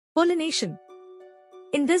Pollination.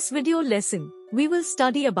 In this video lesson, we will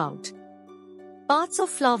study about parts of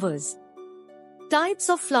flowers, types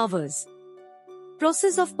of flowers,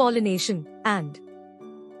 process of pollination, and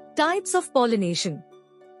types of pollination.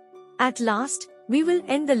 At last, we will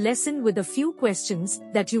end the lesson with a few questions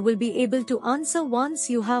that you will be able to answer once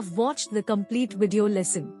you have watched the complete video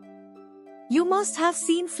lesson. You must have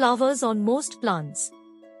seen flowers on most plants.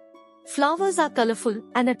 Flowers are colorful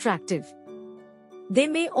and attractive. They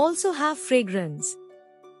may also have fragrance.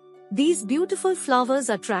 These beautiful flowers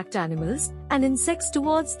attract animals and insects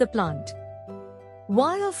towards the plant.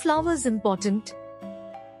 Why are flowers important?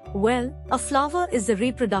 Well, a flower is the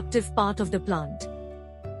reproductive part of the plant,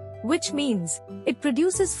 which means it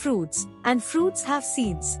produces fruits, and fruits have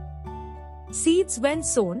seeds. Seeds, when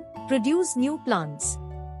sown, produce new plants.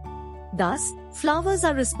 Thus, flowers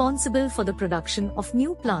are responsible for the production of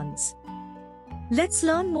new plants. Let's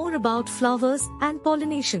learn more about flowers and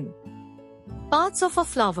pollination. Parts of a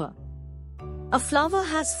flower. A flower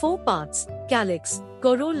has 4 parts: calyx,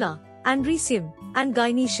 corolla, androecium, and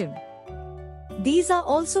gynoecium. These are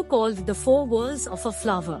also called the 4 whorls of a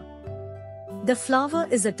flower. The flower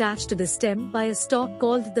is attached to the stem by a stalk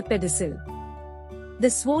called the pedicel. The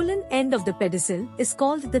swollen end of the pedicel is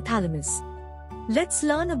called the thalamus. Let's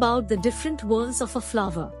learn about the different whorls of a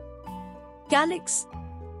flower. Calyx.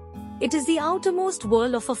 It is the outermost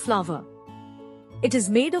whorl of a flower. It is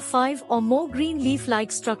made of 5 or more green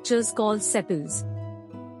leaf-like structures called sepals.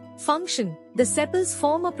 Function. The sepals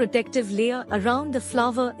form a protective layer around the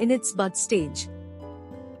flower in its bud stage.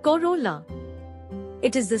 Corolla.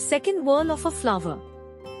 It is the second whorl of a flower.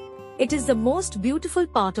 It is the most beautiful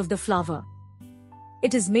part of the flower.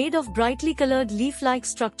 It is made of brightly colored leaf-like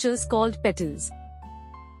structures called petals.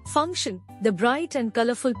 Function. The bright and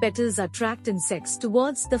colorful petals attract insects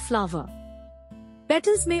towards the flower.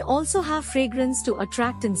 Petals may also have fragrance to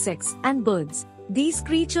attract insects and birds. These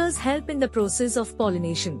creatures help in the process of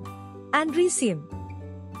pollination. Androecium.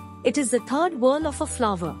 It is the third whorl of a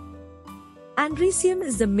flower. Androecium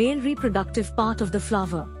is the male reproductive part of the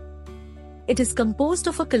flower. It is composed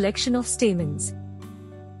of a collection of stamens.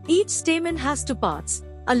 Each stamen has 2 parts,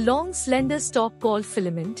 a long slender stalk called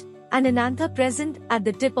filament, and an anther present at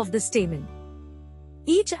the tip of the stamen.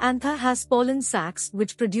 Each anther has pollen sacs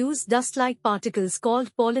which produce dust-like particles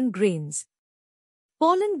called pollen grains.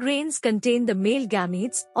 Pollen grains contain the male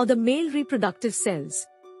gametes or the male reproductive cells.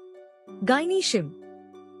 Gynoecium.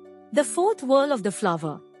 The 4th whorl of the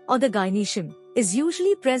flower, or the gynoecium, is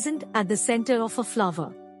usually present at the center of a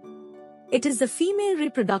flower. It is the female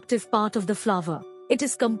reproductive part of the flower. It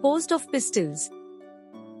is composed of pistils.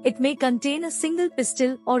 It may contain a single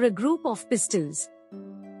pistil or a group of pistils.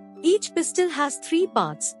 Each pistil has 3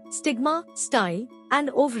 parts: stigma, style, and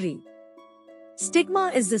ovary.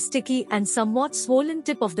 Stigma is the sticky and somewhat swollen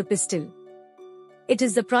tip of the pistil. It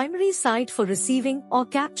is the primary site for receiving or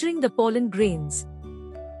capturing the pollen grains.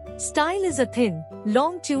 Style is a thin,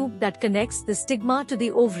 long tube that connects the stigma to the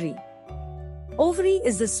ovary. Ovary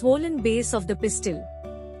is the swollen base of the pistil.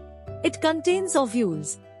 It contains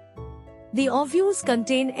ovules. The ovules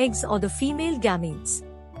contain eggs or the female gametes.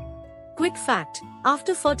 Quick fact: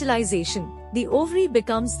 after fertilization, the ovary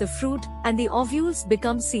becomes the fruit and the ovules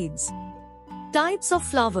become seeds. Types of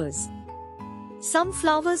flowers. Some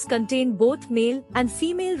flowers contain both male and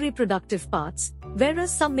female reproductive parts,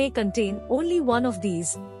 whereas some may contain only one of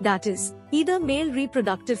these, that is, either male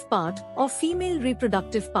reproductive part or female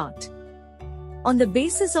reproductive part. On the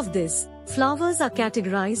basis of this, flowers are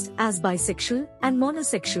categorized as bisexual and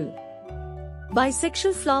monosexual.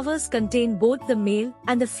 Bisexual flowers contain both the male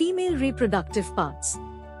and the female reproductive parts.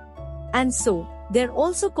 And so, they're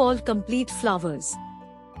also called complete flowers.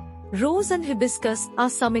 Rose and hibiscus are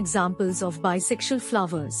some examples of bisexual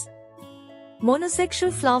flowers.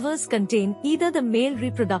 Monosexual flowers contain either the male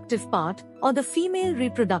reproductive part or the female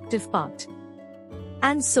reproductive part.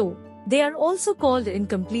 And so, they are also called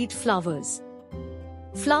incomplete flowers.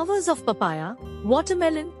 Flowers of papaya,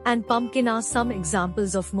 watermelon, and pumpkin are some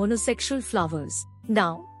examples of monosexual flowers.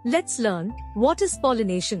 Now, let's learn what is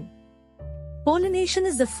pollination. Pollination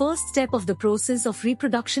is the first step of the process of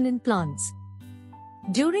reproduction in plants.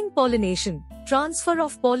 During pollination, transfer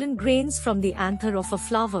of pollen grains from the anther of a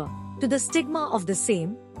flower to the stigma of the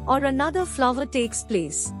same or another flower takes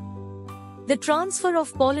place. The transfer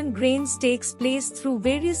of pollen grains takes place through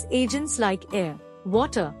various agents like air,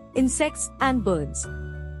 water, insects, and birds.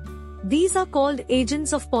 These are called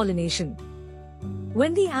agents of pollination.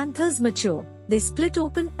 When the anthers mature, they split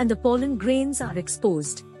open and the pollen grains are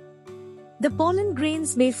exposed. The pollen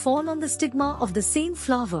grains may fall on the stigma of the same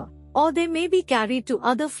flower, or they may be carried to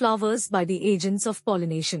other flowers by the agents of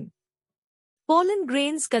pollination. Pollen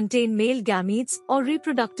grains contain male gametes or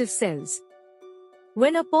reproductive cells.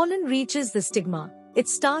 When a pollen reaches the stigma, it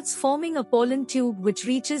starts forming a pollen tube which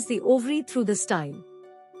reaches the ovary through the style.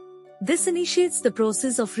 This initiates the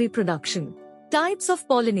process of reproduction. Types of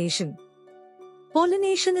pollination.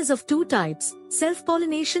 Pollination is of two types,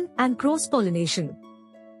 self-pollination and cross-pollination.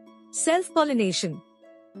 Self-pollination.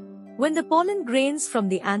 When the pollen grains from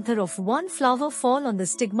the anther of one flower fall on the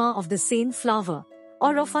stigma of the same flower,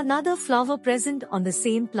 or of another flower present on the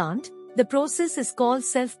same plant, the process is called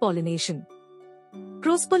self-pollination.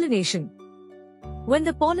 Cross-pollination. When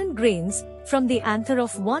the pollen grains from the anther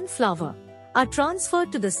of one flower are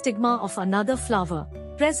transferred to the stigma of another flower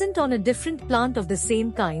present on a different plant of the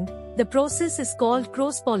same kind, the process is called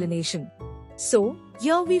cross-pollination. So,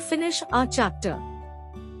 here we finish our chapter.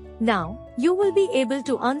 Now, you will be able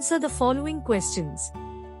to answer the following questions.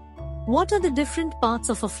 What are the different parts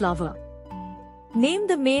of a flower? Name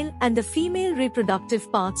the male and the female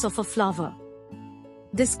reproductive parts of a flower.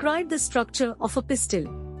 Describe the structure of a pistil.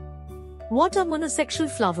 What are monosexual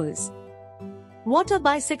flowers? What are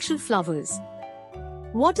bisexual flowers?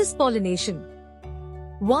 What is pollination?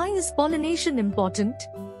 Why is pollination important?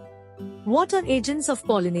 What are agents of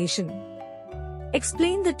pollination?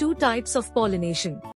 Explain the two types of pollination.